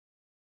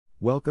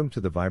Welcome to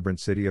the vibrant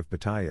city of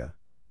Pattaya,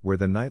 where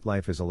the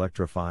nightlife is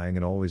electrifying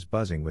and always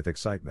buzzing with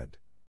excitement.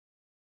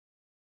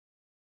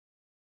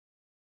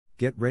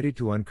 Get ready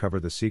to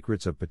uncover the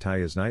secrets of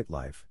Pattaya's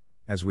nightlife,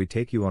 as we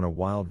take you on a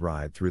wild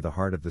ride through the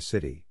heart of the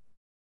city.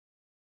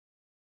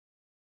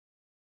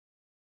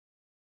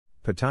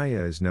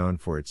 Pattaya is known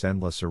for its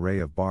endless array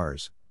of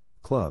bars,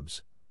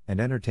 clubs,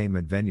 and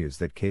entertainment venues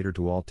that cater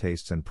to all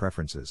tastes and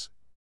preferences.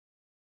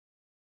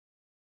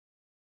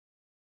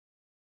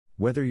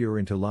 Whether you're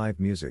into live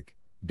music,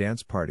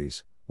 dance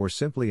parties, or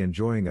simply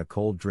enjoying a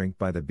cold drink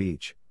by the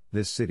beach,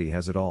 this city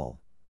has it all.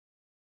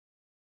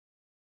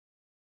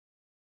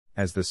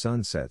 As the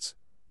sun sets,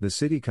 the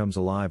city comes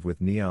alive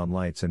with neon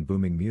lights and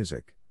booming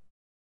music.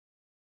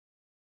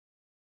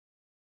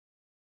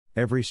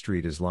 Every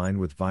street is lined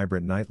with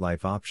vibrant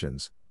nightlife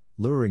options,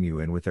 luring you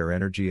in with their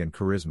energy and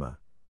charisma.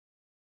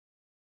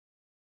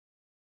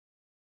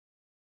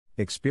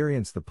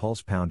 Experience the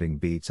pulse-pounding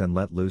beats and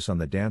let loose on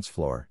the dance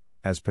floor,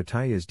 as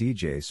Pattaya's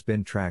DJs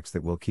spin tracks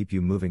that will keep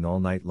you moving all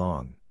night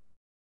long.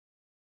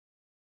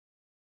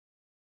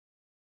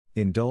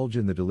 Indulge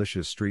in the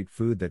delicious street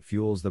food that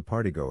fuels the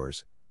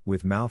partygoers,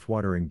 with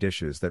mouth-watering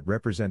dishes that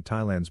represent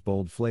Thailand's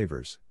bold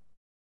flavors.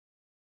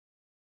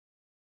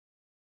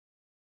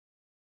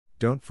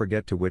 Don't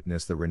forget to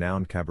witness the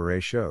renowned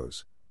cabaret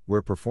shows,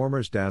 where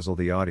performers dazzle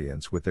the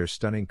audience with their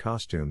stunning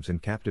costumes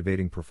and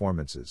captivating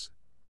performances.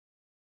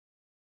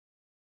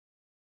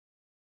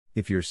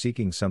 If you're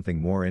seeking something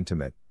more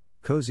intimate,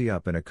 cozy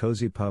up in a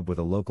cozy pub with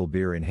a local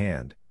beer in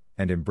hand,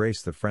 and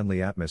embrace the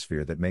friendly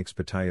atmosphere that makes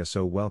Pattaya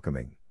so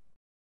welcoming.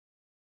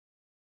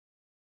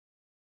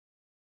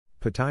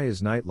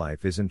 Pattaya's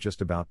nightlife isn't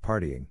just about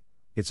partying,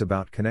 it's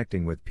about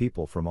connecting with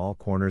people from all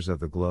corners of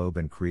the globe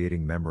and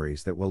creating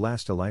memories that will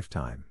last a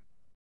lifetime.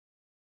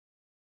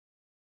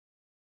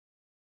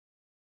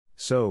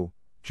 So,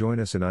 join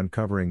us in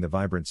uncovering the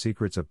vibrant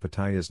secrets of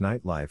Pattaya's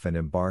nightlife and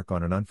embark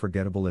on an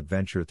unforgettable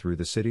adventure through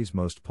the city's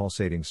most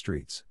pulsating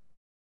streets.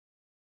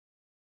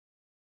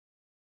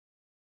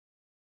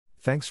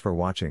 Thanks for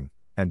watching,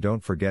 and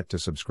don't forget to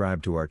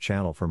subscribe to our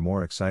channel for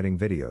more exciting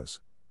videos.